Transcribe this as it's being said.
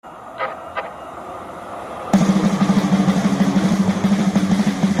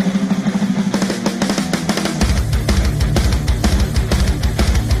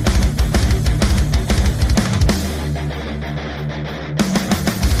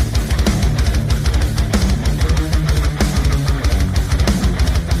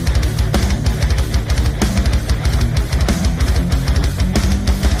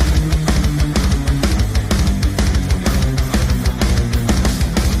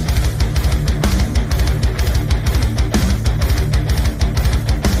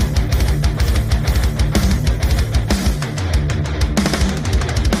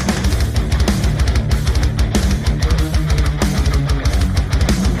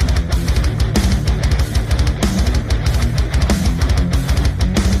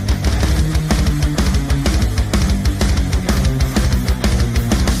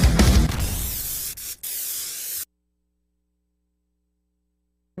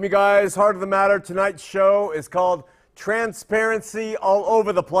You guys, Heart of the Matter, tonight's show is called Transparency All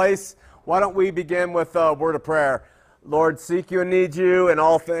Over the Place. Why don't we begin with a word of prayer? Lord, seek you and need you in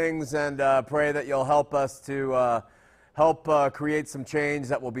all things, and pray that you'll help us to help create some change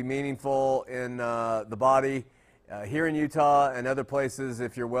that will be meaningful in the body here in Utah and other places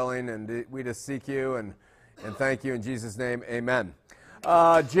if you're willing, and we just seek you and thank you in Jesus' name, amen.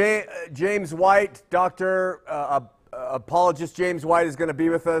 James White, Dr. Apologist James White is going to be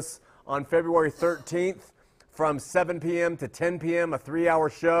with us on February 13th from 7 p.m. to 10 p.m., a 3-hour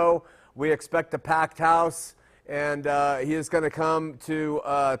show. We expect a packed house, and he is going to come to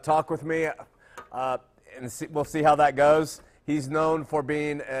talk with me, and we'll see how that goes. He's known for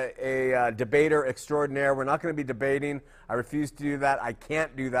being a debater extraordinaire. We're not going to be debating. I refuse to do that. I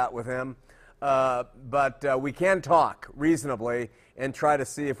can't do that with him. But we can talk reasonably and try to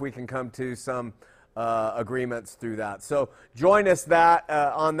see if we can come to some agreements through that. So join us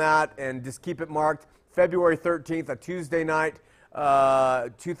on that, and just keep it marked. February 13th, a Tuesday night,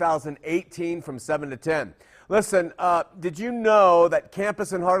 2018 from 7 to 10. Listen, did you know that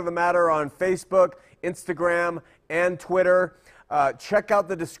Campus and Heart of the Matter are on Facebook, Instagram, and Twitter? Check out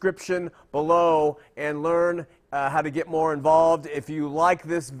the description below and learn how to get more involved. If you like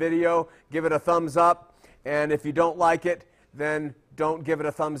this video, give it a thumbs up. And if you don't like it, then don't give it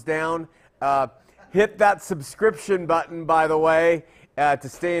a thumbs down. Hit that subscription button, by the way, to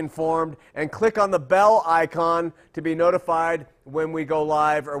stay informed. And click on the bell icon to be notified when we go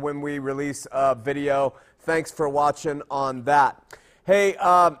live or when we release a video. Thanks for watching on that. Hey,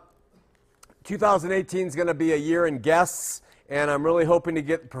 2018 is going to be a year in guests. And I'm really hoping to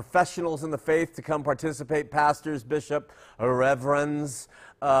get professionals in the faith to come participate, pastors, bishops, reverends,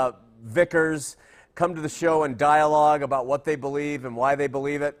 vicars, come to the show and dialogue about what they believe and why they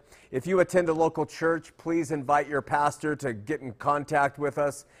believe it. If you attend a local church, please invite your pastor to get in contact with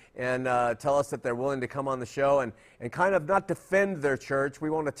us and tell us that they're willing to come on the show and kind of not defend their church. We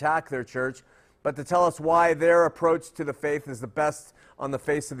won't attack their church, but to tell us why their approach to the faith is the best on the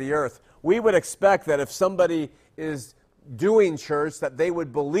face of the earth. We would expect that if somebody is doing church, that they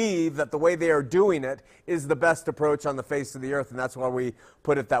would believe that the way they are doing it is the best approach on the face of the earth, and that's why we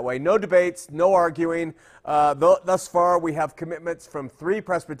put it that way. No debates, no arguing. Thus far, we have commitments from 3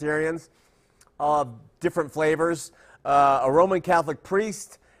 Presbyterians of different flavors, a Roman Catholic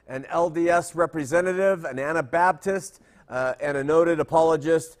priest, an LDS representative, an Anabaptist, and a noted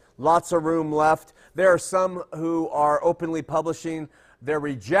apologist. Lots of room left. There are some who are openly publishing their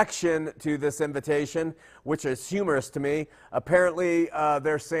rejection to this invitation, which is humorous to me. Apparently,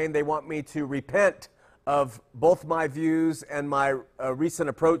 they're saying they want me to repent of both my views and my recent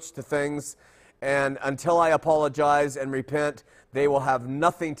approach to things. And until I apologize and repent, they will have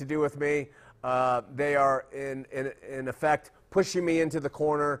nothing to do with me. They are, in effect, pushing me into the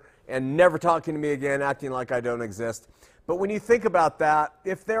corner and never talking to me again, acting like I don't exist. But when you think about that,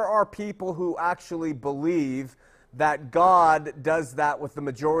 if there are people who actually believe that God does that with the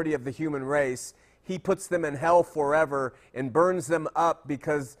majority of the human race, he puts them in hell forever and burns them up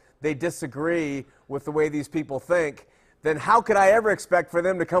because they disagree with the way these people think, then how could I ever expect for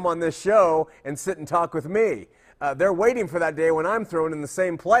them to come on this show and sit and talk with me? They're waiting for that day when I'm thrown in the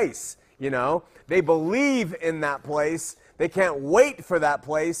same place, you know. They believe in that place. They can't wait for that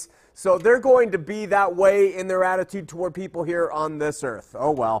place. So they're going to be that way in their attitude toward people here on this earth.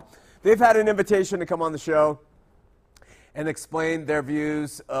 Oh, well. They've had an invitation to come on the show and explain their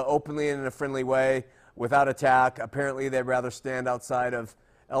views openly and in a friendly way without attack. Apparently, they'd rather stand outside of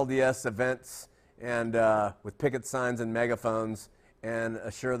LDS events and with picket signs and megaphones and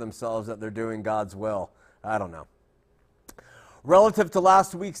assure themselves that they're doing God's will. I don't know. Relative to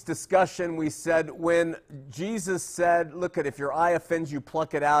last week's discussion, we said when Jesus said, look, if your eye offends you,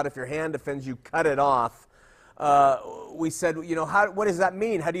 pluck it out. If your hand offends you, cut it off. We said, you know, what does that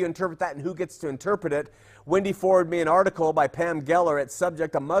mean? How do you interpret that, and who gets to interpret it? Wendy forwarded me an article by Pam Geller at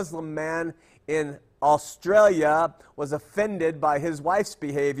subject, a Muslim man in Australia was offended by his wife's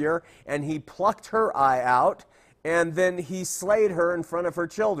behavior, and he plucked her eye out, and then he slayed her in front of her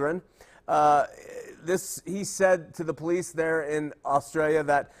children. He said to the police there in Australia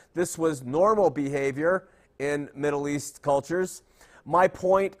that this was normal behavior in Middle East cultures. My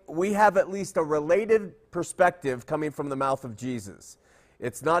point, we have at least a related perspective coming from the mouth of Jesus.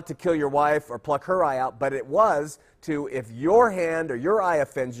 It's not to kill your wife or pluck her eye out, but it was to, if your hand or your eye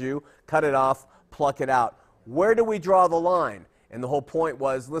offends you, cut it off, pluck it out. Where do we draw the line? And the whole point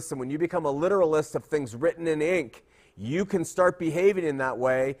was, listen, when you become a literalist of things written in ink, You can start behaving in that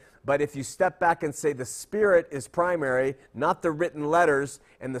way, but if you step back and say the Spirit is primary, not the written letters,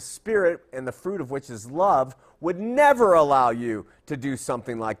 and the Spirit and the fruit of which is love, would never allow you to do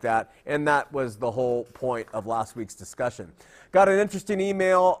something like that. And that was the whole point of last week's discussion. Got an interesting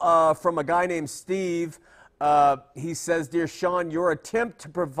email from a guy named Steve. He says, "Dear Sean, your attempt to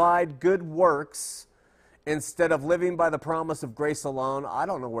provide good works instead of living by the promise of grace alone," I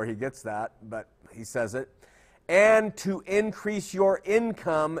don't know where he gets that, but he says it, "and to increase your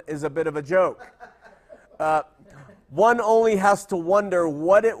income is a bit of a joke. One only has to wonder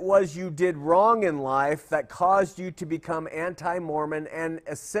what it was you did wrong in life that caused you to become anti-Mormon and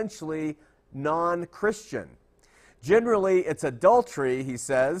essentially non-Christian. Generally, it's adultery," he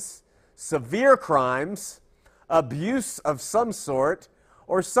says, "severe crimes, abuse of some sort,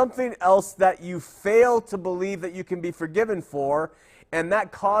 or something else that you fail to believe that you can be forgiven for, and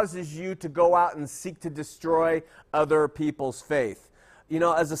that causes you to go out and seek to destroy other people's faith." You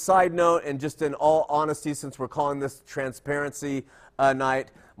know, as a side note, and just in all honesty, since we're calling this Transparency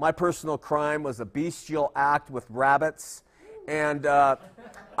Night, my personal crime was a bestial act with rabbits, and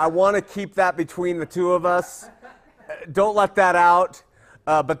I want to keep that between the two of us. Don't let that out,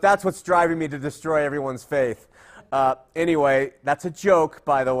 but that's what's driving me to destroy everyone's faith. Anyway, that's a joke,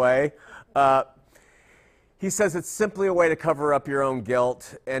 by the way. He says it's simply a way to cover up your own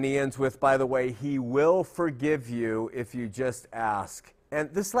guilt, and he ends with, "By the way, he will forgive you if you just ask." And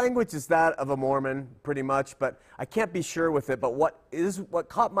this language is that of a Mormon, pretty much, but I can't be sure with it. But what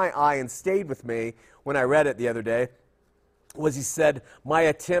caught my eye and stayed with me when I read it the other day was he said, "My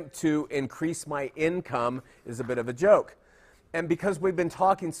attempt to increase my income is a bit of a joke." And because we've been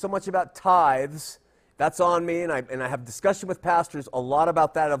talking so much about tithes, that's on me, and I have discussion with pastors a lot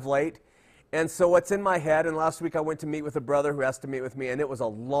about that of late. And so what's in my head, and last week I went to meet with a brother who asked to meet with me, and it was a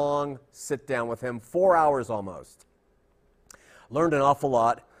long sit down with him, 4 hours almost. Learned an awful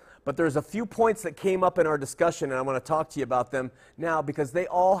lot, but there's a few points that came up in our discussion, and I want to talk to you about them now because they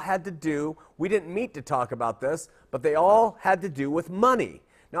all had to do, we didn't meet to talk about this, but they all had to do with money.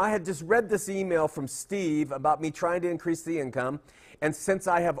 Now, I had just read this email from Steve about me trying to increase the income, and since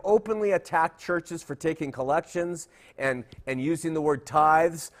I have openly attacked churches for taking collections and using the word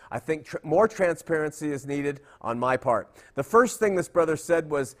tithes, I think more transparency is needed on my part. The first thing this brother said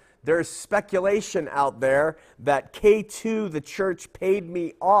was, "There's speculation out there that K2, the church, paid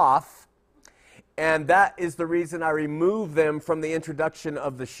me off, and that is the reason I removed them from the introduction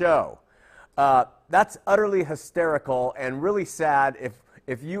of the show." That's utterly hysterical and really sad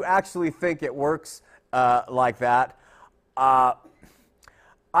if you actually think it works like that.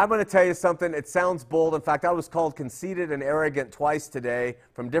 I'm going to tell you something. It sounds bold. In fact, I was called conceited and arrogant twice today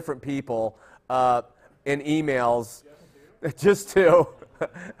from different people in emails. Just two.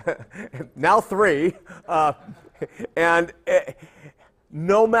 Now 3. And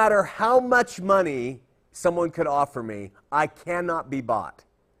no matter how much money someone could offer me, I cannot be bought.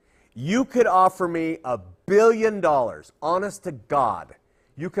 You could offer me $1 billion, honest to God.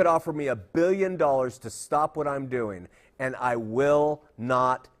 You could offer me $1 billion to stop what I'm doing, and I will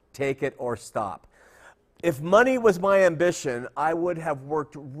not take it or stop. If money was my ambition, I would have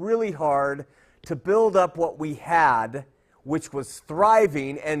worked really hard to build up what we had, which was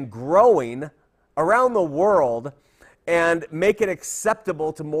thriving and growing around the world, and make it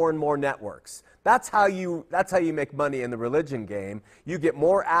acceptable to more and more networks. That's how you make money in the religion game. You get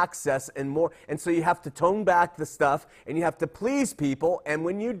more access and so you have to tone back the stuff, and you have to please people. And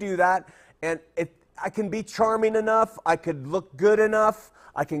when you do that, I can be charming enough, I could look good enough,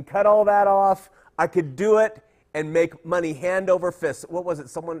 I can cut all that off, I could do it and make money hand over fist. What was it?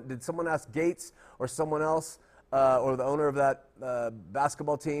 Did someone ask Gates or someone else, or the owner of that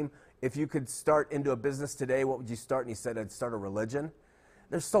basketball team, if you could start into a business today, what would you start? And he said, "I'd start a religion."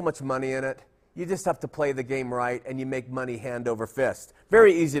 There's so much money in it. You just have to play the game right, and you make money hand over fist.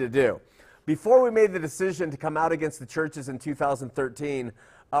 Very easy to do. Before we made the decision to come out against the churches in 2013,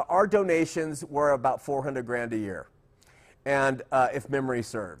 our donations were about $400,000 a year. And if memory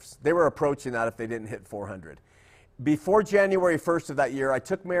serves, they were approaching that if they didn't hit 400. Before January 1st of that year, I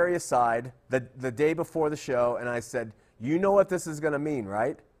took Mary aside the day before the show, and I said, "You know what this is going to mean,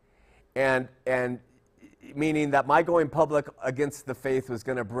 right?" And meaning that my going public against the faith was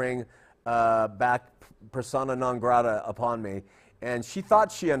going to bring back persona non grata upon me. And she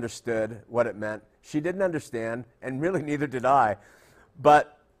thought she understood what it meant. She didn't understand, and really neither did I.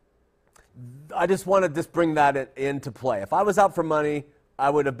 But I just wanted to bring that into play. If I was out for money, I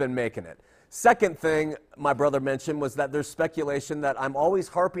would have been making it. Second thing my brother mentioned was that there's speculation that I'm always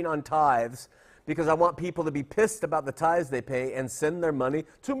harping on tithes because I want people to be pissed about the tithes they pay and send their money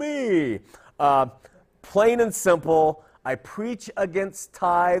to me. Plain and simple, I preach against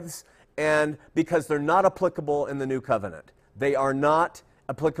tithes, and because they're not applicable in the new covenant. They are not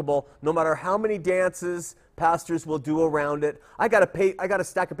applicable, no matter how many dances pastors will do around it. I got a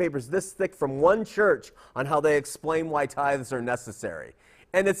stack of papers this thick from one church on how they explain why tithes are necessary.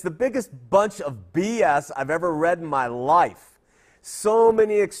 And it's the biggest bunch of BS I've ever read in my life. So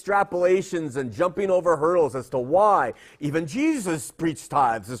many extrapolations and jumping over hurdles as to why. Even Jesus preached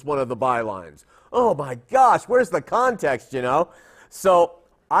tithes is one of the bylines. Oh my gosh, where's the context, you know? So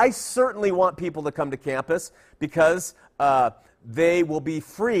I certainly want people to come to campus because they will be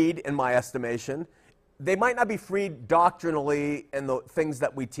freed, in my estimation. They might not be freed doctrinally in the things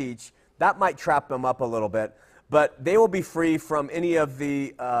that we teach. That might trap them up a little bit. But they will be free from any of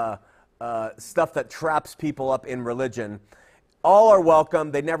the stuff that traps people up in religion. All are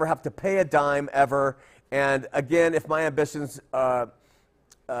welcome. They never have to pay a dime ever. And again, if my ambitions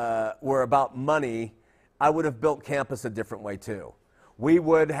were about money, I would have built campus a different way too. We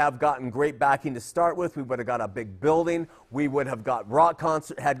would have gotten great backing to start with. We would have got a big building. We would have got rock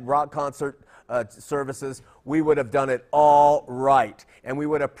concert services. We would have done it all right. And we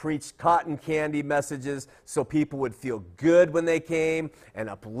would have preached cotton candy messages so people would feel good when they came and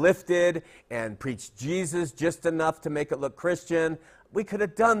uplifted, and preached Jesus just enough to make it look Christian. We could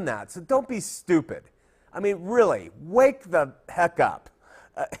have done that. So don't be stupid. I mean, really, wake the heck up.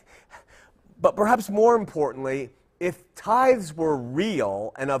 But perhaps more importantly, if tithes were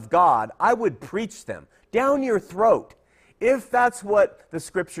real and of God, I would preach them down your throat, if that's what the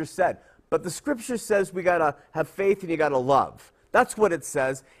Scripture said. But the Scripture says we got to have faith and you got to love. That's what it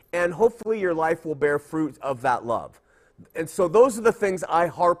says, and hopefully your life will bear fruit of that love. And so those are the things I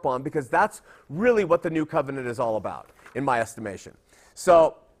harp on, because that's really what the new covenant is all about, in my estimation.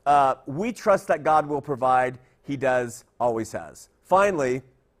 So we trust that God will provide. He does, always has. Finally,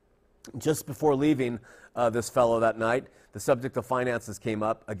 just before leaving this fellow that night, the subject of finances came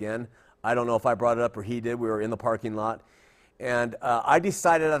up again. I don't know if I brought it up or he did. We were in the parking lot. And I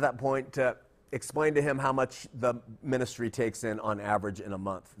decided at that point to explain to him how much the ministry takes in on average in a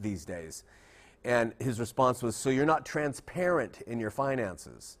month these days. And his response was, so you're not transparent in your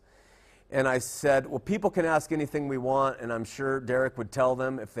finances? And I said, well, people can ask anything we want, and I'm sure Derek would tell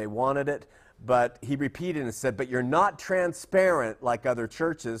them if they wanted it. But he repeated and said, but you're not transparent like other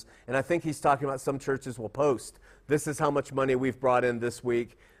churches. And I think he's talking about some churches will post, this is how much money we've brought in this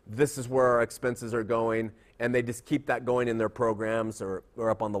week, this is where our expenses are going, and they just keep that going in their programs or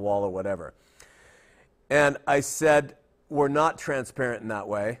up on the wall or whatever. And I said, we're not transparent in that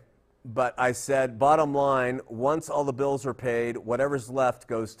way. But I said, bottom line, once all the bills are paid, whatever's left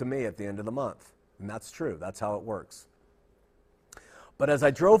goes to me at the end of the month. And that's true. That's how it works. But as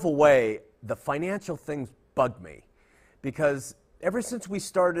I drove away, the financial things bugged me. Because ever since we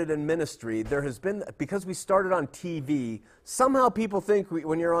started in ministry, there has been, because we started on TV, somehow people think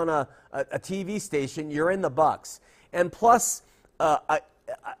when you're on a TV station, you're in the bucks. And plus, I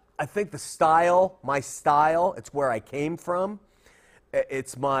think the style, my style, it's where I came from.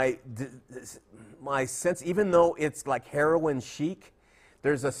 It's my sense, even though it's like heroin chic,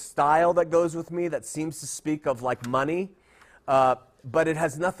 there's a style that goes with me that seems to speak of like money, but it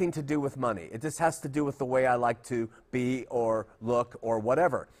has nothing to do with money. It just has to do with the way I like to be or look or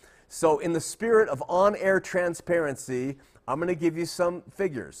whatever. So in the spirit of on-air transparency, I'm going to give you some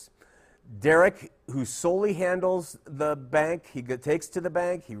figures. Derek, who solely handles the bank, he takes to the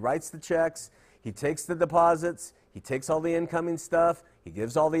bank, he writes the checks, he takes the deposits, he takes all the incoming stuff. He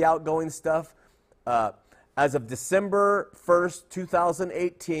gives all the outgoing stuff. As of December 1st,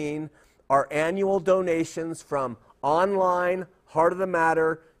 2018, our annual donations from online, Heart of the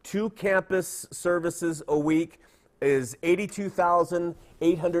Matter, 2 campus services a week is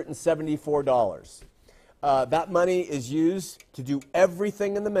 $82,874. That money is used to do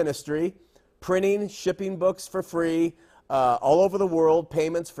everything in the ministry, printing, shipping books for free, all over the world,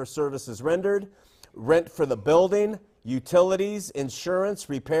 payments for services rendered, rent for the building, utilities, insurance,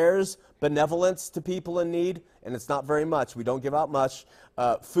 repairs, benevolence to people in need, and it's not very much. We don't give out much.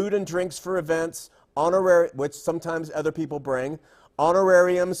 Food and drinks for events, which sometimes other people bring,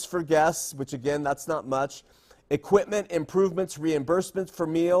 honorariums for guests, which again, that's not much, equipment improvements, reimbursements for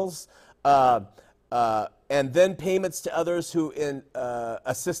meals, and then payments to others who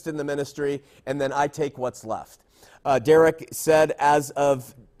assist in the ministry, and then I take what's left. Derek said as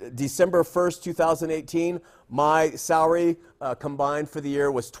of December 1st, 2018, my salary combined for the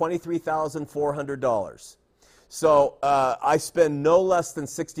year was $23,400. So I spend no less than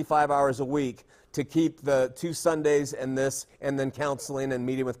 65 hours a week to keep the 2 Sundays and this, and then counseling and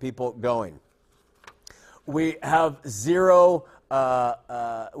meeting with people going. We have zero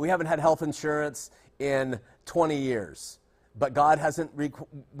we haven't had health insurance in 20 years. But God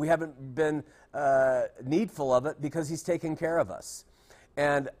we haven't been needful of it because he's taken care of us.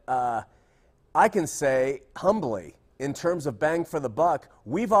 And I can say humbly, in terms of bang for the buck,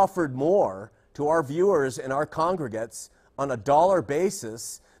 we've offered more to our viewers and our congregates on a dollar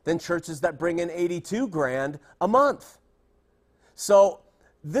basis than churches that bring in $82,000 a month. So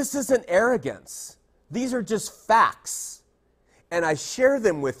this isn't arrogance. These are just facts. And I share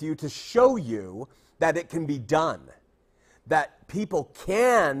them with you to show you that it can be done. That people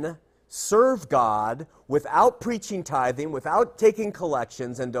can serve God without preaching tithing, without taking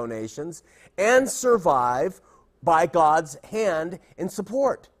collections and donations, and survive by God's hand in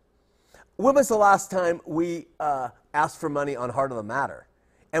support. When was the last time we asked for money on Heart of the Matter?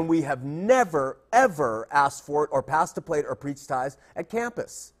 And we have never, ever asked for it or passed a plate or preached tithes at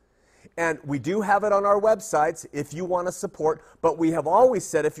campus. And we do have it on our websites if you want to support, but we have always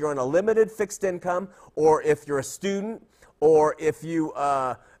said if you're on a limited fixed income, or if you're a student, or if you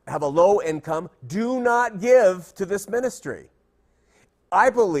have a low income, do not give to this ministry.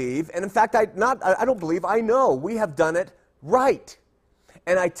 I believe, and in fact, I don't believe, I know we have done it right.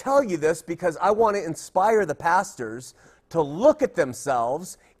 And I tell you this because I want to inspire the pastors to look at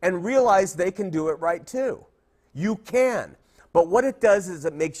themselves and realize they can do it right too. You can. But what it does is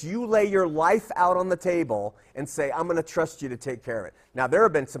it makes you lay your life out on the table and say, I'm going to trust you to take care of it. Now, there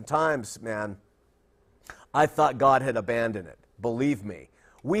have been some times, man, I thought God had abandoned it. Believe me.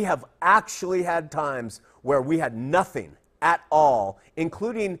 We have actually had times where we had nothing at all,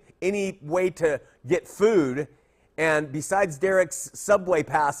 including any way to get food. And besides Derek's Subway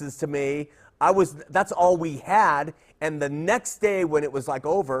passes to me, that's all we had. And the next day when it was like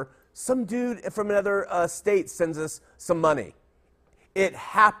over, some dude from another state sends us some money. It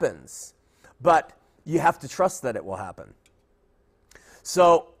happens, but you have to trust that it will happen.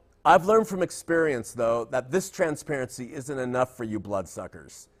 So I've learned from experience, though, that this transparency isn't enough for you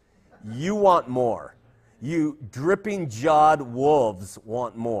bloodsuckers. You want more. You dripping-jawed wolves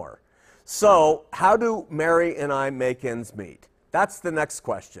want more. So how do Mary and I make ends meet? That's the next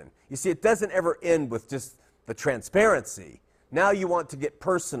question. You see, it doesn't ever end with just the transparency. Now you want to get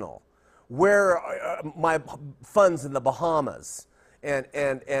personal. Where are my funds in the Bahamas?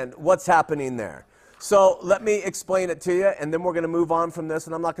 And what's happening there? So let me explain it to you, and then we're going to move on from this,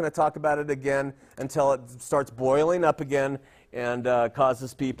 and I'm not going to talk about it again until it starts boiling up again and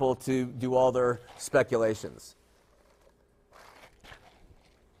causes people to do all their speculations.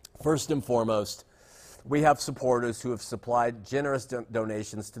 First and foremost, we have supporters who have supplied generous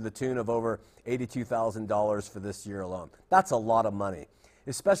donations to the tune of over $82,000 for this year alone. That's a lot of money,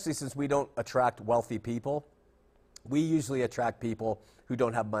 especially since we don't attract wealthy people. We usually attract people who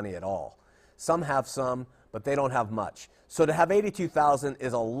don't have money at all. Some have some, but they don't have much. So to have $82,000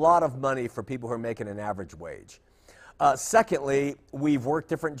 is a lot of money for people who are making an average wage. Secondly, we've worked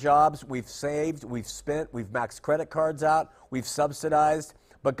different jobs, we've saved, we've spent, we've maxed credit cards out, we've subsidized,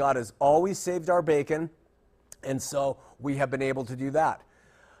 but God has always saved our bacon, and so we have been able to do that.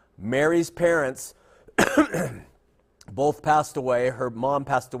 Mary's parents both passed away. Her mom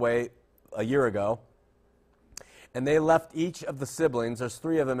passed away a year ago. And they left each of the siblings, there's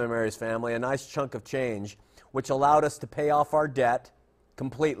 3 of them in Mary's family, a nice chunk of change, which allowed us to pay off our debt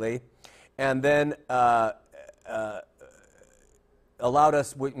completely, and then allowed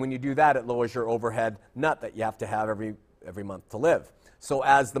us, when you do that, it lowers your overhead nut that you have to have every month to live. So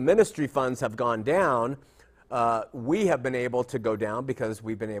as the ministry funds have gone down, we have been able to go down because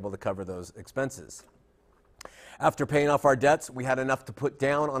we've been able to cover those expenses. After paying off our debts, we had enough to put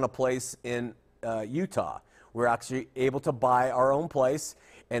down on a place in Utah. We're actually able to buy our own place,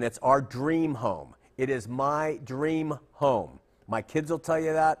 and it's our dream home. It is my dream home. My kids will tell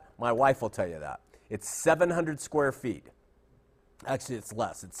you that. My wife will tell you that. It's 700 square feet. Actually, it's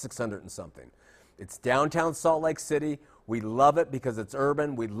less. It's 600 and something. It's downtown Salt Lake City. We love it because it's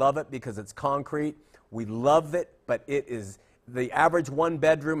urban. We love it because it's concrete. We love it, but it is the average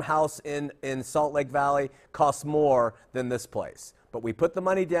one-bedroom house in Salt Lake Valley costs more than this place. But we put the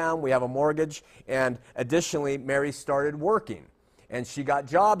money down, we have a mortgage, and additionally, Mary started working. And she got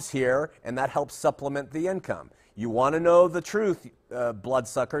jobs here, and that helps supplement the income. You want to know the truth,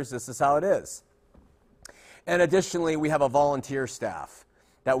 bloodsuckers, this is how it is. And additionally, we have a volunteer staff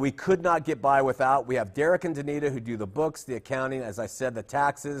that we could not get by without. We have Derek and Danita who do the books, the accounting, as I said, the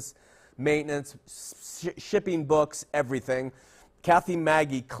taxes, maintenance, shipping books, everything. Kathy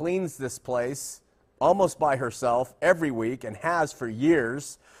Maggie cleans this place almost by herself every week and has for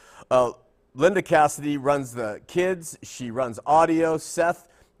years. Linda Cassidy runs the kids. She runs audio. Seth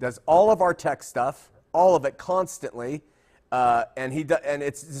does all of our tech stuff, all of it constantly. And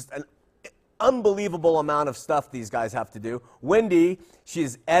it's just an unbelievable amount of stuff these guys have to do. Wendy,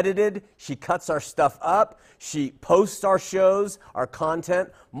 she's edited, she cuts our stuff up, she posts our shows, our content.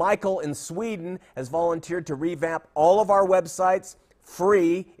 Michael in Sweden has volunteered to revamp all of our websites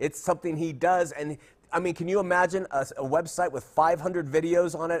free. It's something he does. And I mean, can you imagine a website with 500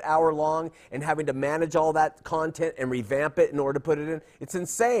 videos on it, hour long, and having to manage all that content and revamp it in order to put it in? It's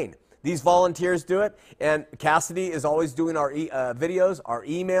insane. These volunteers do it, and Cassidy is always doing our videos, our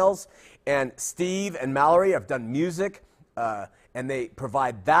emails, and Steve and Mallory have done music, and they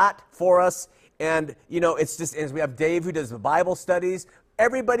provide that for us. And, you know, it's just, as we have Dave who does the Bible studies.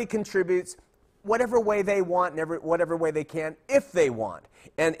 Everybody contributes whatever way they want and whatever way they can, if they want.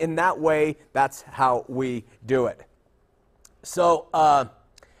 And in that way, that's how we do it. So,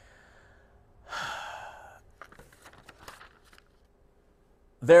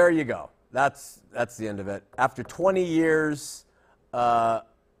 there you go. That's the end of it. After 20 years of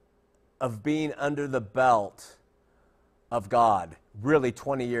being under the belt of God, really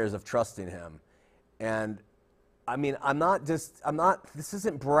 20 years of trusting Him. And I mean, this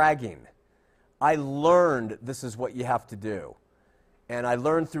isn't bragging. I learned this is what you have to do. And I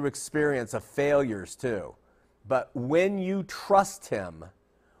learned through experience of failures too. But when you trust Him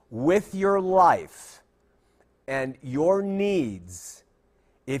with your life and your needs,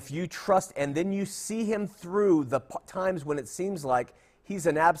 if you trust, and then you see Him through the times when it seems like He's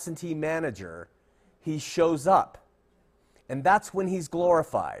an absentee manager, He shows up. And that's when He's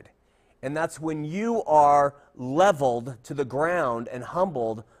glorified. And that's when you are leveled to the ground and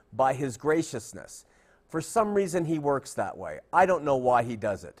humbled by His graciousness. For some reason, He works that way. I don't know why He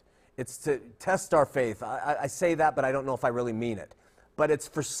does it. It's to test our faith. I say that, but I don't know if I really mean it. But it's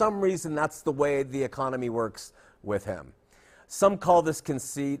for some reason, that's the way the economy works with Him. Some call this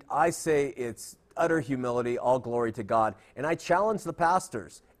conceit. I say it's utter humility, all glory to God. And I challenge the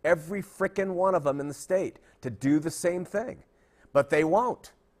pastors, every frickin' one of them in the state, to do the same thing. But they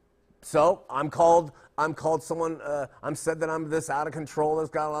won't. So I'm called someone, I'm said that I'm this out of control, this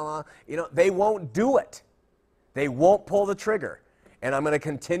blah, blah, blah. You know, they won't do it. They won't pull the trigger. And I'm going to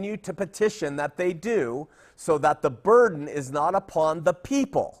continue to petition that they do, so that the burden is not upon the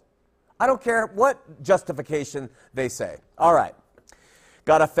people. I don't care what justification they say. All right.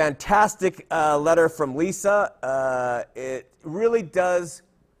 Got a fantastic letter from Lisa. It really does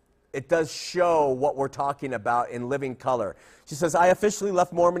show what we're talking about in living color. She says, I officially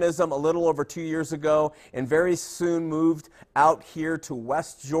left Mormonism a little over 2 years ago and very soon moved out here to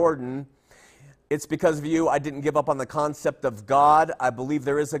West Jordan. It's because of you. I didn't give up on the concept of God. I believe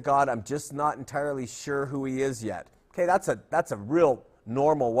there is a God. I'm just not entirely sure who He is yet. Okay, that's a real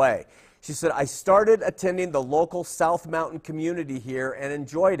normal way. She said, I started attending the local South Mountain community here and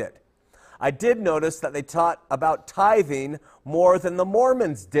enjoyed it. I did notice that they taught about tithing more than the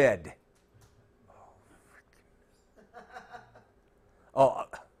Mormons did. Oh,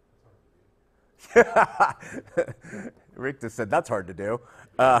 Rick just said that's hard to do.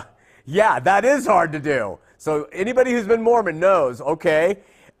 Yeah, that is hard to do. So anybody who's been Mormon knows, okay,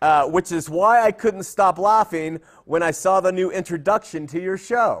 which is why I couldn't stop laughing when I saw the new introduction to your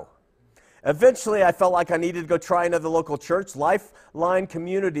show. Eventually, I felt like I needed to go try another local church, Lifeline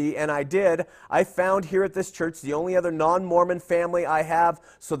Community, and I did. I found here at this church the only other non-Mormon family I have,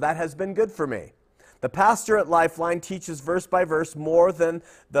 so that has been good for me. The pastor at Lifeline teaches verse by verse more than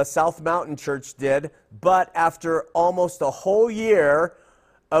the South Mountain Church did, but after almost a whole year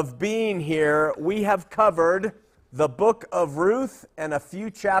of being here, we have covered the book of Ruth and a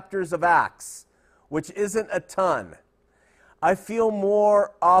few chapters of Acts, which isn't a ton. I feel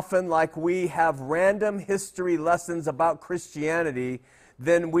more often like we have random history lessons about Christianity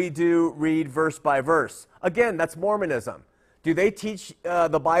than we do read verse by verse. Again, that's Mormonism. Do they teach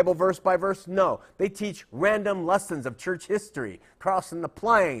the Bible verse by verse? No. They teach random lessons of church history, crossing the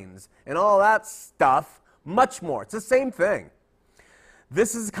plains, and all that stuff, much more. It's the same thing.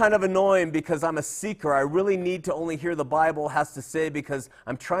 This is kind of annoying because I'm a seeker. I really need to only hear the Bible has to say because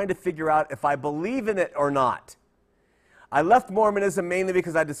I'm trying to figure out if I believe in it or not. I left Mormonism mainly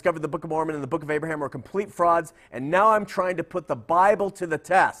because I discovered the Book of Mormon and the Book of Abraham were complete frauds, and now I'm trying to put the Bible to the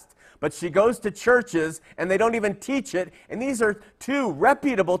test. But she goes to churches, and they don't even teach it, and these are two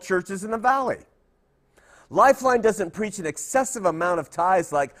reputable churches in the valley. Lifeline doesn't preach an excessive amount of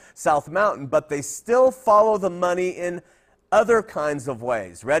tithes like South Mountain, but they still follow the money in other kinds of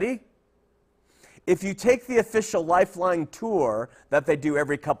ways. Ready? If you take the official Lifeline tour that they do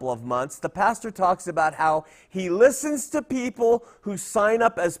every couple of months, the pastor talks about how he listens to people who sign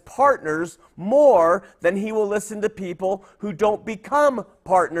up as partners more than he will listen to people who don't become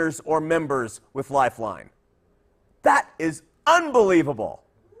partners or members with Lifeline. That is unbelievable.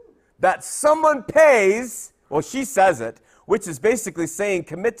 That someone pays, well, she says it, which is basically saying,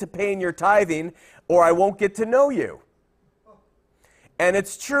 commit to paying your tithing or I won't get to know you. And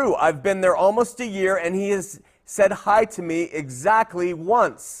it's true. I've been there almost a year, and he has said hi to me exactly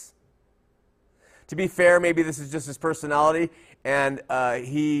once. To be fair, maybe this is just his personality, and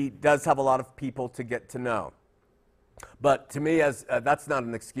he does have a lot of people to get to know. But to me, that's not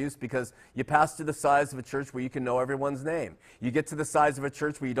an excuse, because you pass to the size of a church where you can know everyone's name. You get to the size of a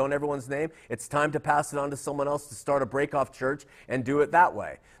church where you don't know everyone's name, it's time to pass it on to someone else to start a break-off church and do it that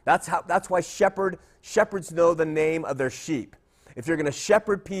way. That's why shepherds know the name of their sheep. If you're going to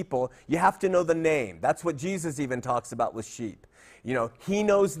shepherd people, you have to know the name. That's what Jesus even talks about with sheep. You know, he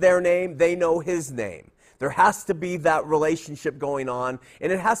knows their name, they know his name. There has to be that relationship going on,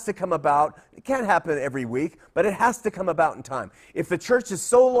 and it has to come about. It can't happen every week, but it has to come about in time. If the church is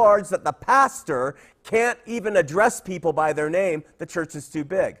so large that the pastor can't even address people by their name, the church is too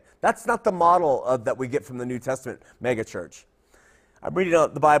big. That's not the model that we get from the New Testament megachurch. I'm reading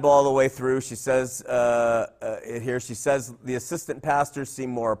the Bible all the way through. She says here, she says the assistant pastors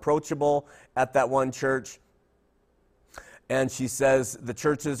seem more approachable at that one church. And she says the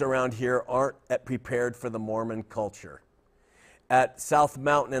churches around here aren't prepared for the Mormon culture. At South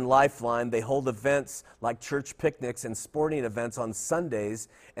Mountain and Lifeline, they hold events like church picnics and sporting events on Sundays,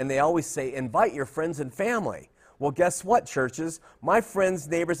 and they always say, invite your friends and family. Well, guess what, churches? My friends,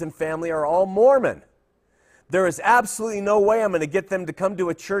 neighbors, and family are all Mormon. There is absolutely no way I'm going to get them to come to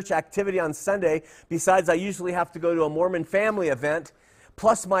a church activity on Sunday. Besides, I usually have to go to a Mormon family event.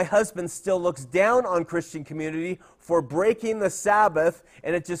 Plus, my husband still looks down on Christian community for breaking the Sabbath,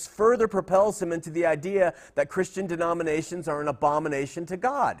 and it just further propels him into the idea that Christian denominations are an abomination to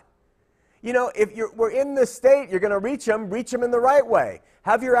God. You know, if we're in this state, you're going to reach them in the right way.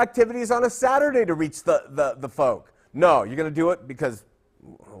 Have your activities on a Saturday to reach the folk. No, you're going to do it because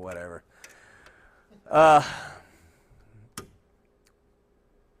whatever.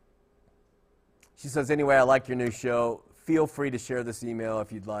 She says, anyway, I like your new show. Feel free to share this email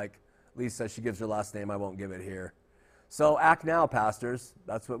if you'd like. Lisa, she gives her last name. I won't give it here. So act now, pastors.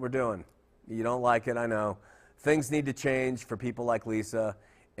 That's what we're doing. You don't like it, I know. Things need to change for people like Lisa.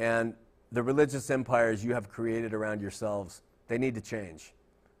 And the religious empires you have created around yourselves, they need to change.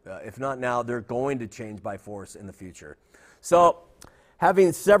 If not now, they're going to change by force in the future. So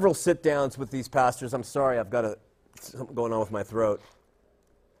having several sit-downs with these pastors, I'm sorry, I've got something going on with my throat.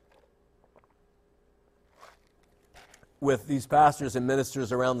 With these pastors and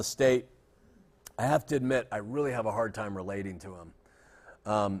ministers around the state, I have to admit, I really have a hard time relating to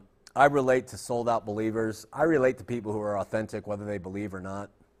them. I relate to sold-out believers. I relate to people who are authentic, whether they believe or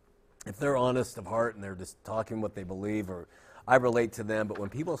not. If they're honest of heart and they're just talking what they believe, or I relate to them. But when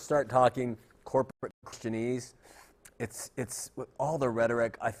people start talking corporate Christianese, it's with all the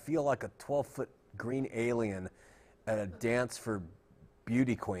rhetoric, I feel like a 12-foot green alien at a dance for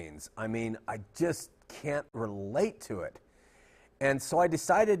beauty queens. I mean, I just can't relate to it. And so I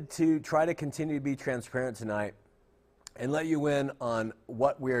decided to try to continue to be transparent tonight and let you in on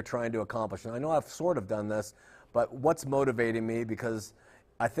what we are trying to accomplish. And I know I've sort of done this, but what's motivating me, because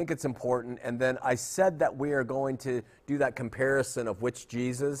I think it's important. And then I said that we are going to do that comparison of which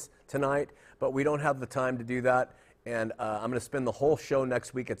Jesus tonight, but we don't have the time to do that. And I'm going to spend the whole show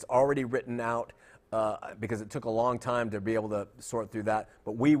next week. It's already written out because it took a long time to be able to sort through that.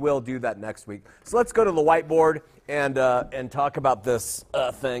 But we will do that next week. So let's go to the whiteboard and talk about this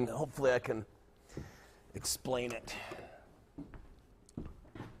thing. Hopefully I can explain it.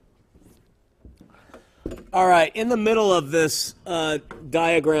 All right, in the middle of this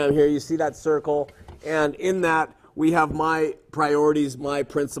diagram here, you see that circle. And in that, we have my priorities, my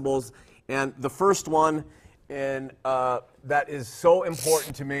principles. And the first one, and that is so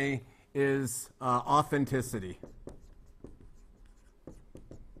important to me, is authenticity.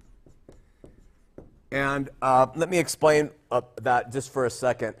 And let me explain that just for a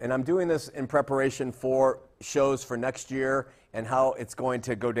second. And I'm doing this in preparation for shows for next year and how it's going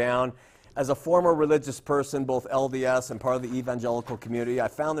to go down. As a former religious person, both LDS and part of the evangelical community, I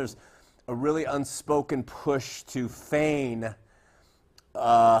found there's a really unspoken push to feign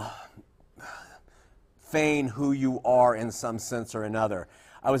who you are in some sense or another.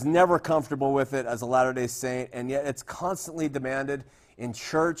 I was never comfortable with it as a Latter-day Saint, and yet it's constantly demanded in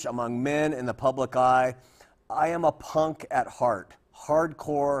church, among men, in the public eye. I am a punk at heart.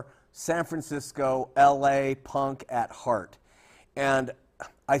 Hardcore, San Francisco, LA punk at heart. And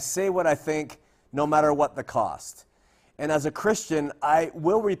I say what I think no matter what the cost. And as a Christian, I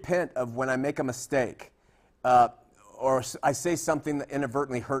will repent of when I make a mistake. or I say something that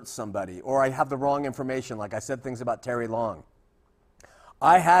inadvertently hurts somebody, or I have the wrong information, like I said things about Terry Long.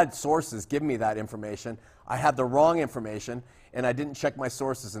 I had sources give me that information. I had the wrong information, and I didn't check my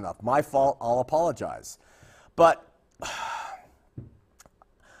sources enough. My fault, I'll apologize. But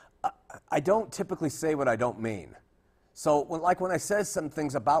I don't typically say what I don't mean. So when I say some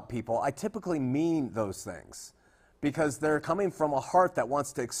things about people, I typically mean those things because they're coming from a heart that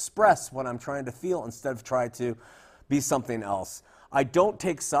wants to express what I'm trying to feel instead of try to be something else. I don't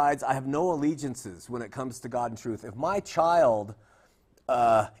take sides. I have no allegiances when it comes to God and truth. If my child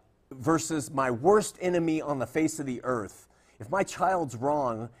versus my worst enemy on the face of the earth, if my child's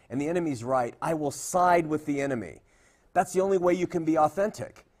wrong and the enemy's right, I will side with the enemy. That's the only way you can be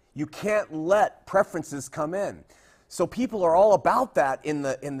authentic. You can't let preferences come in. So people are all about that in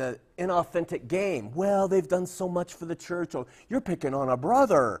the inauthentic game. Well, they've done so much for the church. Or you're picking on a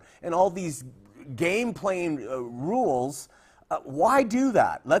brother. And all these game-playing rules. Why do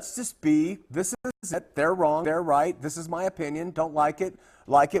that? Let's just be, this is it. They're wrong. They're right. This is my opinion. Don't like it,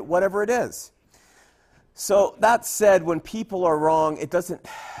 whatever it is. So that said, when people are wrong, it doesn't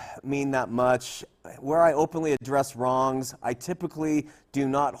mean that much. Where I openly address wrongs, I typically do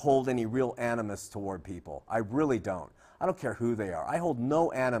not hold any real animus toward people. I really don't. I don't care who they are. I hold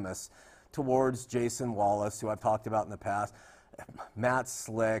no animus towards Jason Wallace, who I've talked about in the past, Matt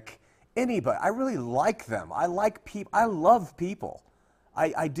Slick, anybody. I really like them. I like people. I love people.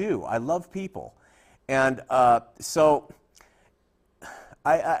 I do. I love people. And so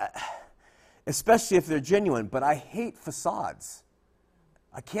I especially if they're genuine, but I hate facades.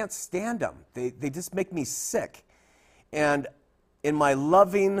 I can't stand them. They just make me sick. And in my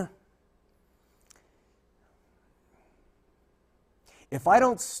loving, if I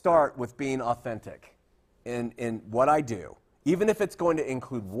don't start with being authentic in what I do, even if it's going to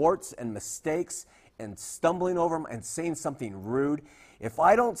include warts and mistakes and stumbling over them and saying something rude, if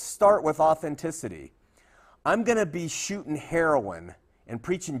I don't start with authenticity, I'm going to be shooting heroin and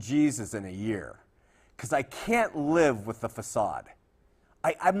preaching Jesus in a year because I can't live with the facade.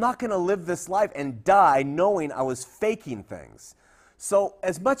 I'm not going to live this life and die knowing I was faking things. So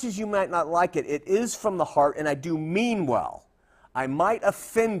as much as you might not like it, it is from the heart, and I do mean well. I might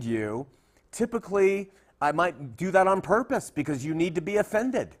offend you. Typically, I might do that on purpose because you need to be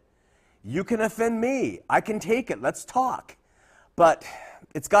offended. You can offend me. I can take it. Let's talk. But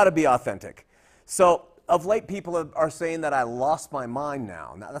it's got to be authentic. So of late, people are saying that I lost my mind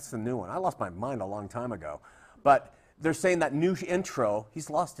now. Now, that's the new one. I lost my mind a long time ago. But they're saying that new intro, he's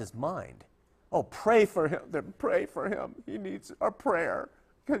lost his mind. Oh, pray for him. Then pray for him. He needs a prayer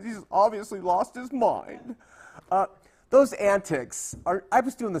because he's obviously lost his mind. Those antics, I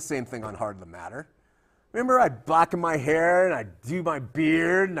was doing the same thing on Heart of the Matter. Remember, I'd blacken my hair, and I'd do my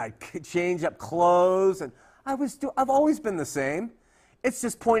beard, and I'd change up clothes, and I've always been the same. It's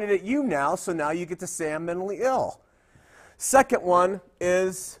just pointed at you now, so now you get to say I'm mentally ill. Second one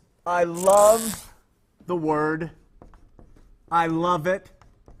is I love the word. I love it,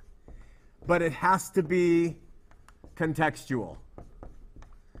 but it has to be contextual.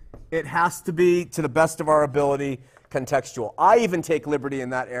 It has to be, to the best of our ability, contextual. I even take liberty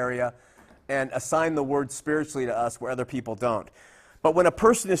in that area and assign the word spiritually to us where other people don't. But when a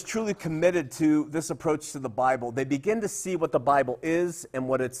person is truly committed to this approach to the Bible, they begin to see what the Bible is and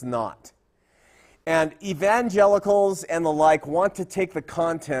what it's not. And evangelicals and the like want to take the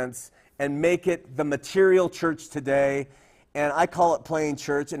contents and make it the material church today, and I call it playing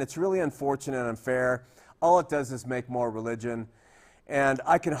church, and it's really unfortunate and unfair. All it does is make more religion, and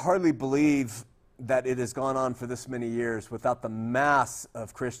I can hardly believe that it has gone on for this many years without the mass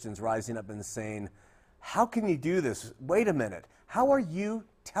of Christians rising up and saying, how can you do this? Wait a minute. How are you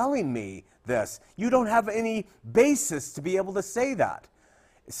telling me this? You don't have any basis to be able to say that.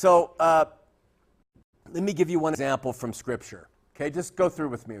 So let me give you one example from Scripture. Okay, just go through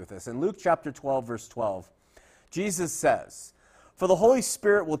with me with this. In Luke chapter 12, verse 12, Jesus says, "For the Holy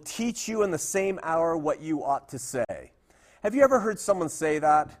Spirit will teach you in the same hour what you ought to say." Have you ever heard someone say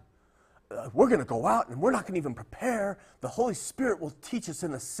that? We're going to go out and we're not going to even prepare. The Holy Spirit will teach us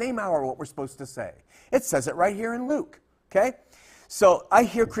in the same hour what we're supposed to say. It says it right here in Luke, okay? So I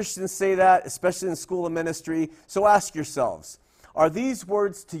hear Christians say that, especially in school of ministry. So ask yourselves, are these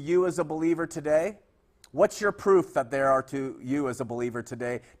words to you as a believer today? What's your proof that they are to you as a believer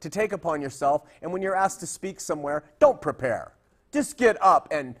today to take upon yourself? And when you're asked to speak somewhere, don't prepare. Just get up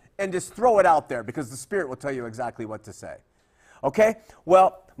and just throw it out there because the Spirit will tell you exactly what to say. Okay?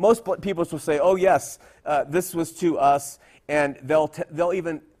 Well, most people will say, oh, yes, this was to us, and they'll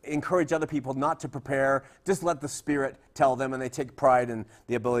even encourage other people not to prepare. Just let the Spirit tell them, and they take pride in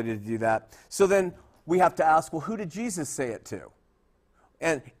the ability to do that. So then, we have to ask, well, who did Jesus say it to?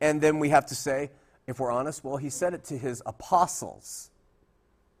 And then we have to say, if we're honest, well, he said it to his apostles.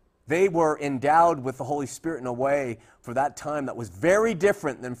 They were endowed with the Holy Spirit in a way for that time that was very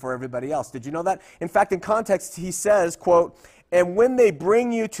different than for everybody else. Did you know that? In fact, in context, he says, quote, "And when they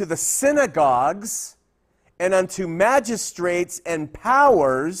bring you to the synagogues and unto magistrates and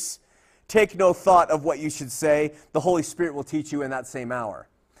powers, take no thought of what you should say. The Holy Spirit will teach you in that same hour."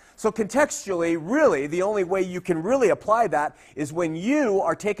 So contextually, really, the only way you can really apply that is when you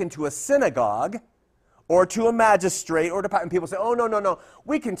are taken to a synagogue or to a magistrate, or to, and people say, oh, no,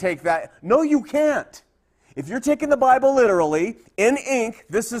 we can take that. No, you can't. If you're taking the Bible literally, in ink,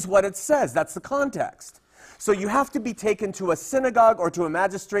 this is what it says. That's the context. So you have to be taken to a synagogue or to a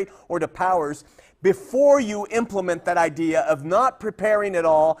magistrate or to powers before you implement that idea of not preparing at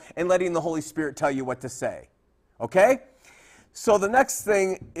all and letting the Holy Spirit tell you what to say. Okay? So the next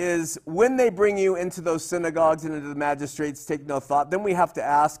thing is, when they bring you into those synagogues and into the magistrates, take no thought. Then we have to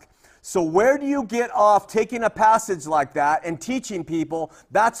ask, so where do you get off taking a passage like that and teaching people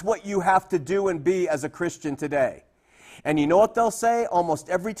that's what you have to do and be as a Christian today? And you know what they'll say almost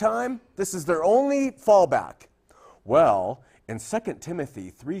every time? This is their only fallback. Well, in 2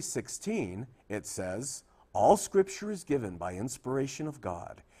 Timothy 3:16, it says, "All Scripture is given by inspiration of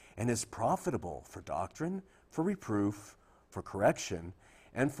God and is profitable for doctrine, for reproof, for correction,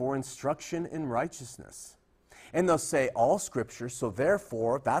 and for instruction in righteousness." And they'll say, all Scripture, so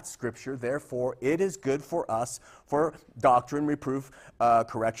therefore, that's Scripture, therefore it is good for us for doctrine, reproof,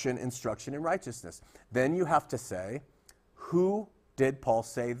 correction, instruction in righteousness. Then you have to say, who did Paul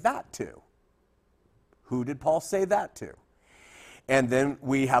say that to? Who did Paul say that to? And then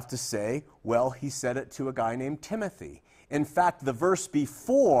we have to say, well, he said it to a guy named Timothy. In fact, the verse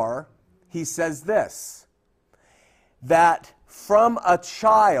before, he says this, that from a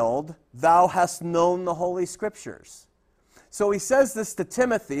child thou hast known the Holy Scriptures. So he says this to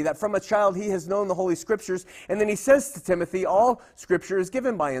Timothy, that from a child he has known the Holy Scriptures, and then he says to Timothy, all Scripture is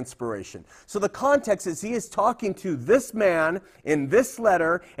given by inspiration. So the context is he is talking to this man in this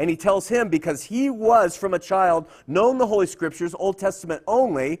letter, and he tells him, because he was from a child known the Holy Scriptures, Old Testament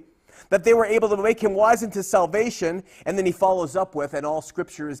only, that they were able to make him wise unto salvation, and then he follows up with, and all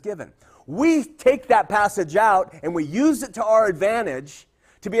Scripture is given. We take that passage out and we use it to our advantage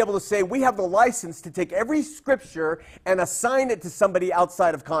to be able to say we have the license to take every Scripture and assign it to somebody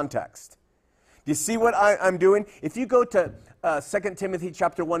outside of context. Do you see what I'm doing? If you go to 2 Timothy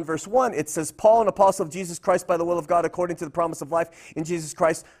chapter 1, verse 1, it says, Paul, an apostle of Jesus Christ by the will of God, according to the promise of life in Jesus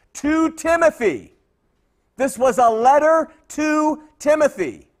Christ, to Timothy. This was a letter to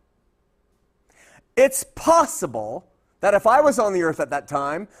Timothy. It's possible that if I was on the earth at that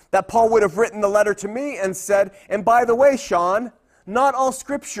time, that Paul would have written the letter to me and said, and by the way, Sean, not all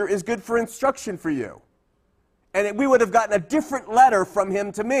Scripture is good for instruction for you. And we would have gotten a different letter from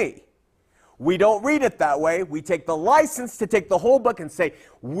him to me. We don't read it that way. We take the license to take the whole book and say,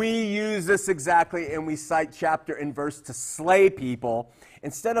 we use this exactly, and we cite chapter and verse to slay people,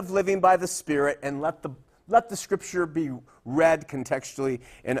 instead of living by the Spirit and let the Scripture be read contextually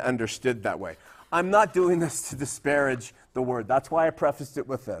and understood that way. I'm not doing this to disparage the Word. That's why I prefaced it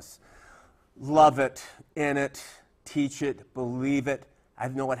with this. Love it, in it, teach it, believe it. I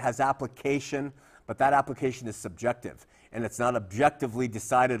know it has application, but that application is subjective, and it's not objectively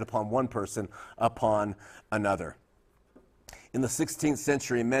decided upon one person, upon another. In the 16th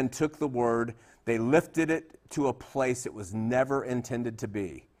century, men took the Word, they lifted it to a place it was never intended to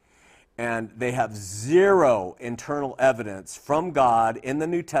be. And they have zero internal evidence from God in the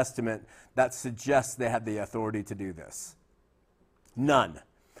New Testament that suggests they had the authority to do this. None.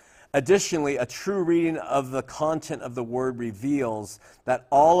 Additionally, a true reading of the content of the Word reveals that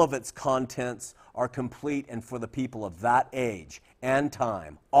all of its contents are complete and for the people of that age and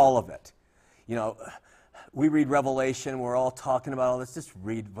time. All of it. You know, we read Revelation, we're all talking about all this. Just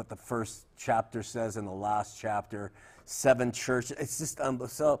read what the first chapter says and the last chapter. 7 churches. It's just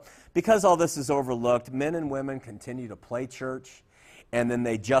so because all this is overlooked, men and women continue to play church, and then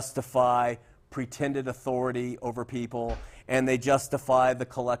they justify pretended authority over people, and they justify the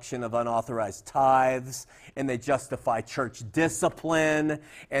collection of unauthorized tithes, and they justify church discipline,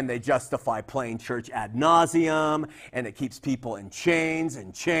 and they justify playing church ad nauseum, and it keeps people in chains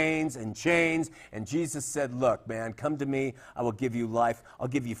and chains and chains. And Jesus said, look, man, come to me, I will give you life, I'll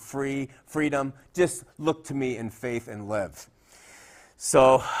give you freedom, just look to me in faith and live.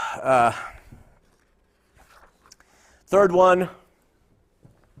 So, third one,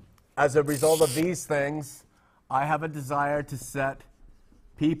 as a result of these things, I have a desire to set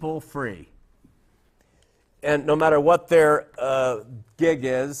people free. And no matter what their gig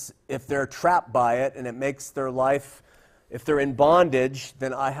is, if they're trapped by it and it makes their life, if they're in bondage,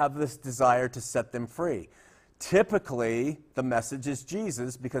 then I have this desire to set them free. Typically, the message is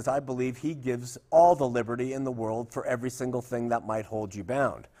Jesus, because I believe he gives all the liberty in the world for every single thing that might hold you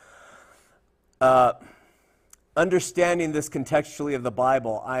bound. Understanding this contextually of the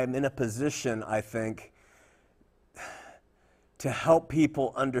Bible, I am in a position, I think, to help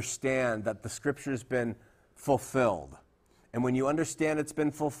people understand that the Scripture's been fulfilled. And when you understand it's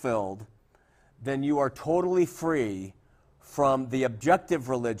been fulfilled, then you are totally free from the objective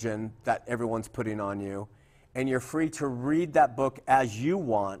religion that everyone's putting on you, and you're free to read that book as you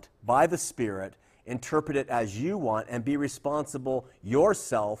want, by the Spirit, interpret it as you want, and be responsible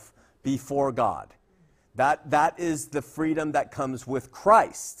yourself before God. That is the freedom that comes with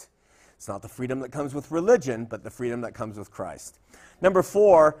Christ. It's not the freedom that comes with religion, but the freedom that comes with Christ. Number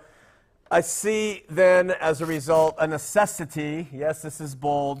 4, I see then, as a result, a necessity, yes, this is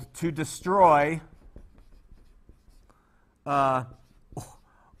bold, to destroy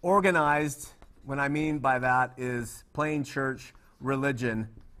organized, what I mean by that is plain church religion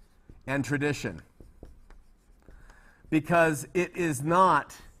and tradition. Because it is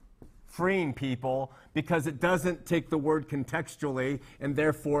not freeing people, because it doesn't take the word contextually, and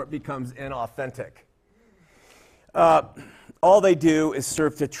therefore it becomes inauthentic. All they do is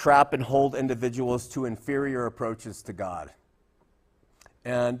serve to trap and hold individuals to inferior approaches to God.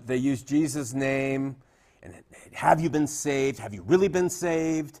 And they use Jesus' name, and have you been saved? Have you really been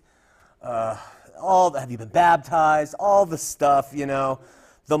saved? Have you been baptized? All the stuff, you know.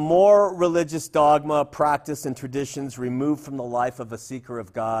 The more religious dogma, practice, and traditions removed from the life of a seeker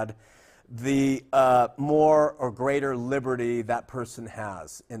of God, the more or greater liberty that person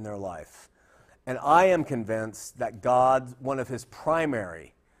has in their life. And I am convinced that God, one of his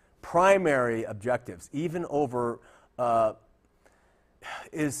primary objectives, even over,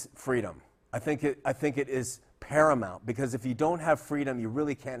 is freedom. I think it is paramount, because if you don't have freedom, you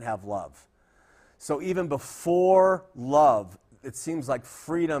really can't have love. So even before love, it seems like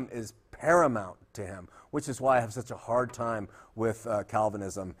freedom is paramount to him, which is why I have such a hard time with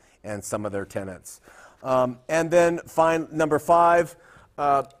Calvinism and some of their tenets. And then number 5,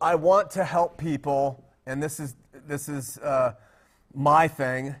 I want to help people, and this is my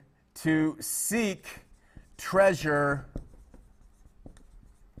thing, to seek treasure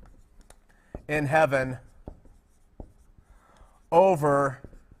in heaven over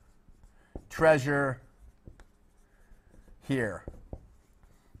treasure here.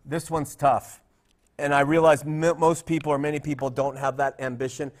 This one's tough. And I realize most people, or many people, don't have that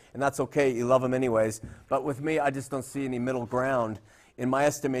ambition, and that's okay. You love them anyways. But with me, I just don't see any middle ground. In my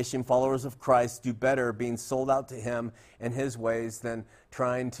estimation, followers of Christ do better being sold out to him and his ways than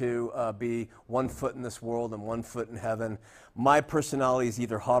trying to be one foot in this world and one foot in heaven. My personality is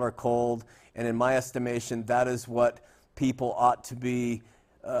either hot or cold, and in my estimation, that is what people ought to be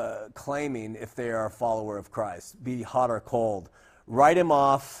claiming if they are a follower of Christ. Be hot or cold. Write him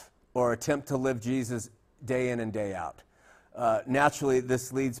off or attempt to live Jesus day in and day out. Naturally,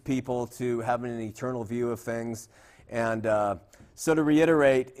 this leads people to having an eternal view of things. And so to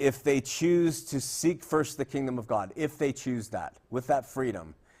reiterate, if they choose to seek first the kingdom of God, if they choose that, with that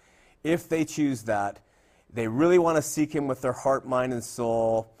freedom, if they choose that, they really want to seek him with their heart, mind, and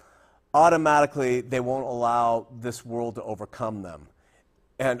soul, automatically they won't allow this world to overcome them.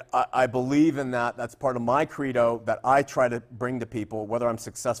 And I believe in that. That's part of my credo that I try to bring to people, whether I'm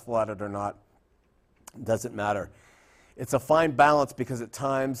successful at it or not, doesn't matter. It's a fine balance, because at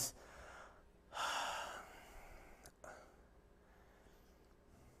times,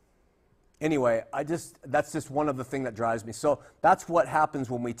 anyway, that's just one of the things that drives me. So that's what happens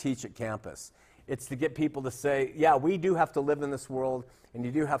when we teach at campus. It's to get people to say, yeah, we do have to live in this world, and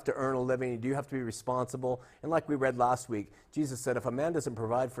you do have to earn a living, you do have to be responsible. And like we read last week, Jesus said, if a man doesn't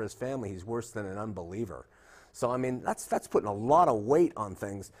provide for his family, he's worse than an unbeliever. So, I mean, that's putting a lot of weight on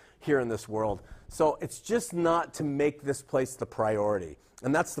things here in this world. So it's just not to make this place the priority.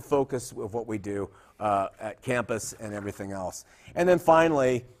 And that's the focus of what we do at campus and everything else. And then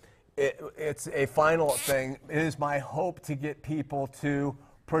finally, it's a final thing. It is my hope to get people to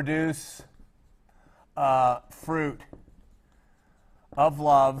produce fruit of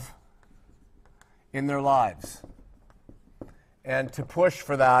love in their lives, and to push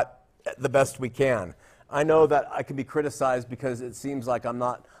for that the best we can. I know that I can be criticized because it seems like I'm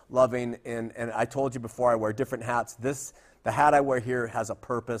not loving, and I told you before, I wear different hats. The hat I wear here has a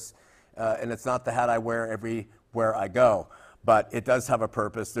purpose, and it's not the hat I wear everywhere I go, but it does have a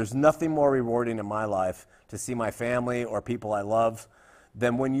purpose. There's nothing more rewarding in my life to see my family or people I love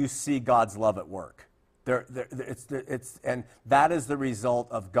than when you see God's love at work. And that is the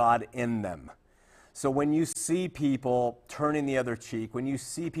result of God in them. So when you see people turning the other cheek, when you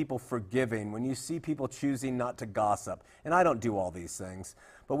see people forgiving, when you see people choosing not to gossip, and I don't do all these things,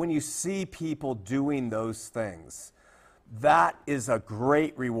 but when you see people doing those things, that is a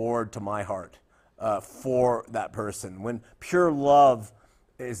great reward to my heart for that person. When pure love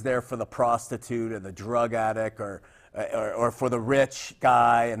is there for the prostitute or the drug addict or for the rich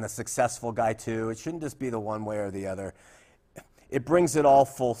guy and the successful guy too, it shouldn't just be the one way or the other. It brings it all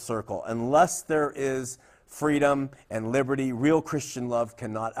full circle. Unless there is freedom and liberty, real Christian love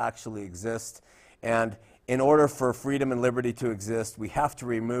cannot actually exist. And in order for freedom and liberty to exist, we have to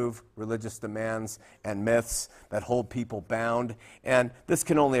remove religious demands and myths that hold people bound. And this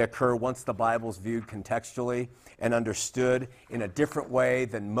can only occur once the Bible's viewed contextually and understood in a different way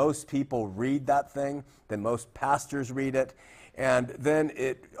than most people read that thing, than most pastors read it. And then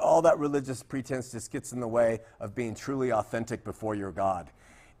all that religious pretense just gets in the way of being truly authentic before your God.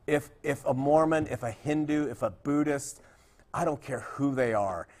 If a Mormon, if a Hindu, if a Buddhist, I don't care who they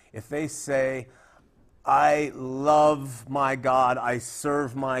are, if they say, I love my God, I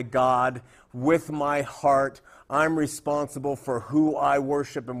serve my God with my heart, I'm responsible for who I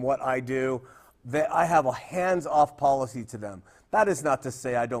worship and what I do, I have a hands-off policy to them. That is not to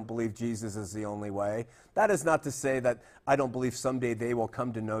say I don't believe Jesus is the only way. That is not to say that I don't believe someday they will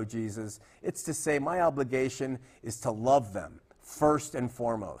come to know Jesus. It's to say my obligation is to love them first and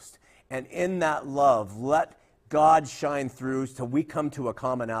foremost. And in that love, let God shine through till we come to a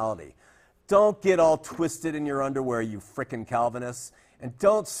commonality. Don't get all twisted in your underwear, you frickin' Calvinists. And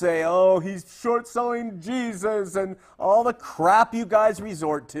don't say, oh, he's short-selling Jesus and all the crap you guys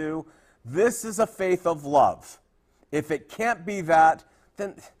resort to. This is a faith of love. If it can't be that,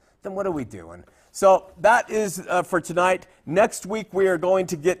 then what are we doing? So that is for tonight. Next week we are going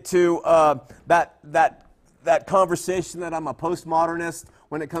to get to that conversation that I'm a postmodernist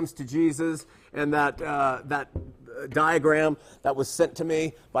when it comes to Jesus, and that diagram that was sent to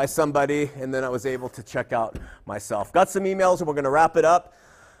me by somebody, and then I was able to check out myself. Got some emails, and we're going to wrap it up.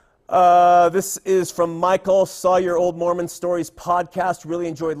 This is from Michael. Saw your Old Mormon Stories podcast. Really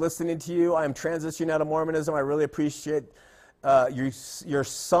enjoyed listening to you. I am transitioning out of Mormonism. I really appreciate your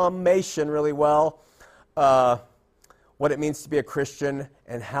summation really well. What it means to be a Christian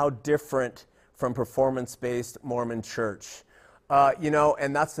and how different from performance-based Mormon church.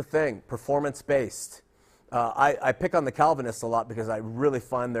 And that's the thing, performance-based. I pick on the Calvinists a lot because I really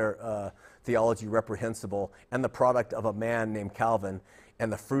find their theology reprehensible and the product of a man named Calvin,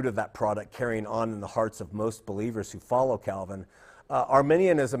 and the fruit of that product carrying on in the hearts of most believers who follow Calvin.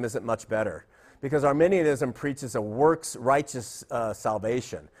 Arminianism isn't much better, because Arminianism preaches a works-righteous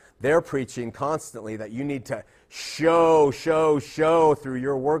salvation. They're preaching constantly that you need to show through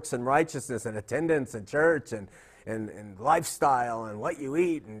your works and righteousness and attendance in church and lifestyle and what you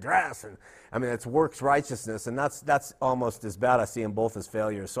eat and dress. And I mean, it's works righteousness, and that's almost as bad. I see them both as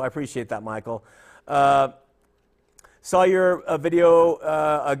failures. So I appreciate that, Michael. Saw your video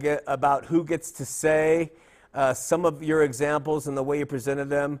about who gets to say. Some of your examples and the way you presented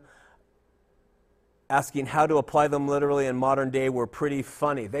them, asking how to apply them literally in modern day, were pretty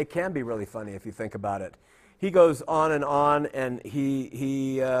funny. They can be really funny if you think about it. He goes on, and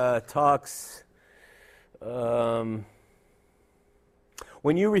he talks. When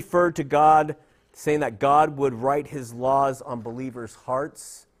you referred to God, saying that God would write his laws on believers'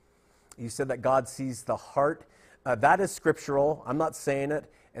 hearts, you said that God sees the heart. That is scriptural. I'm not saying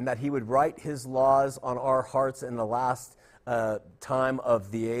it. And that he would write his laws on our hearts in the last time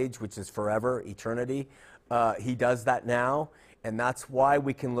of the age, which is forever, eternity. He does that now. And that's why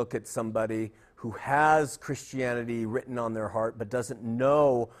we can look at somebody who has Christianity written on their heart but doesn't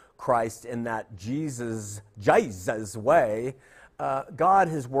know Christ in that Jesus way. God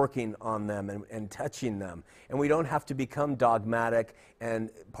is working on them and touching them. And we don't have to become dogmatic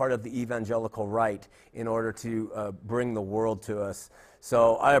and part of the evangelical right in order to bring the world to us.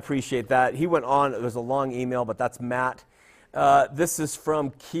 So I appreciate that. He went on. It was a long email, but that's Matt. This is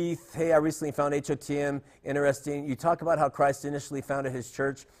from Keith. Hey, I recently found HOTM interesting. You talk about how Christ initially founded his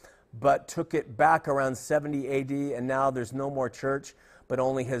church, but took it back around 70 AD, and now there's no more church, but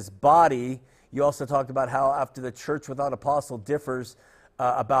only his body. You also talked about how after the church without apostle differs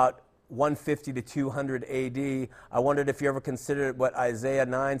about 150 to 200 AD. I wondered if you ever considered what Isaiah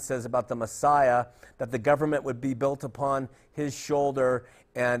 9 says about the Messiah, that the government would be built upon his shoulder,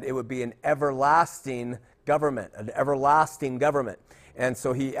 and it would be an everlasting government, And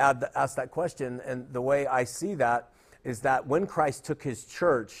so he asked that question, and the way I see that is that when Christ took his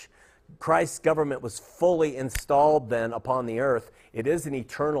church, Christ's government was fully installed then upon the earth. It is an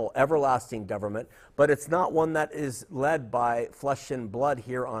eternal, everlasting government, but it's not one that is led by flesh and blood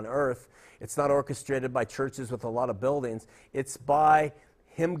here on earth. It's not orchestrated by churches with a lot of buildings. It's by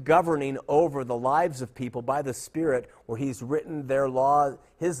him governing over the lives of people by the Spirit, where he's written their law,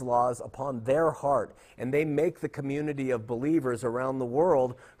 his laws upon their heart. And they make the community of believers around the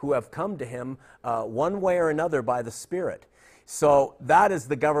world who have come to him one way or another by the Spirit. So that is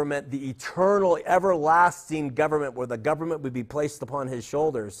the government, the eternal, everlasting government, where the government would be placed upon his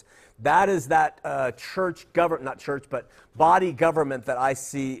shoulders. That is that church government, not church, but body government that I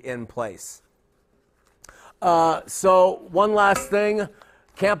see in place. So one last thing.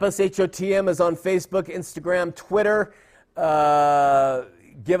 Campus HOTM is on Facebook, Instagram, Twitter.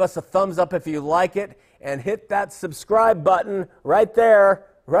 Give us a thumbs up if you like it, and hit that subscribe button right there,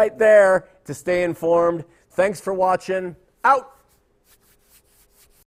 to stay informed. Thanks for watching. Out!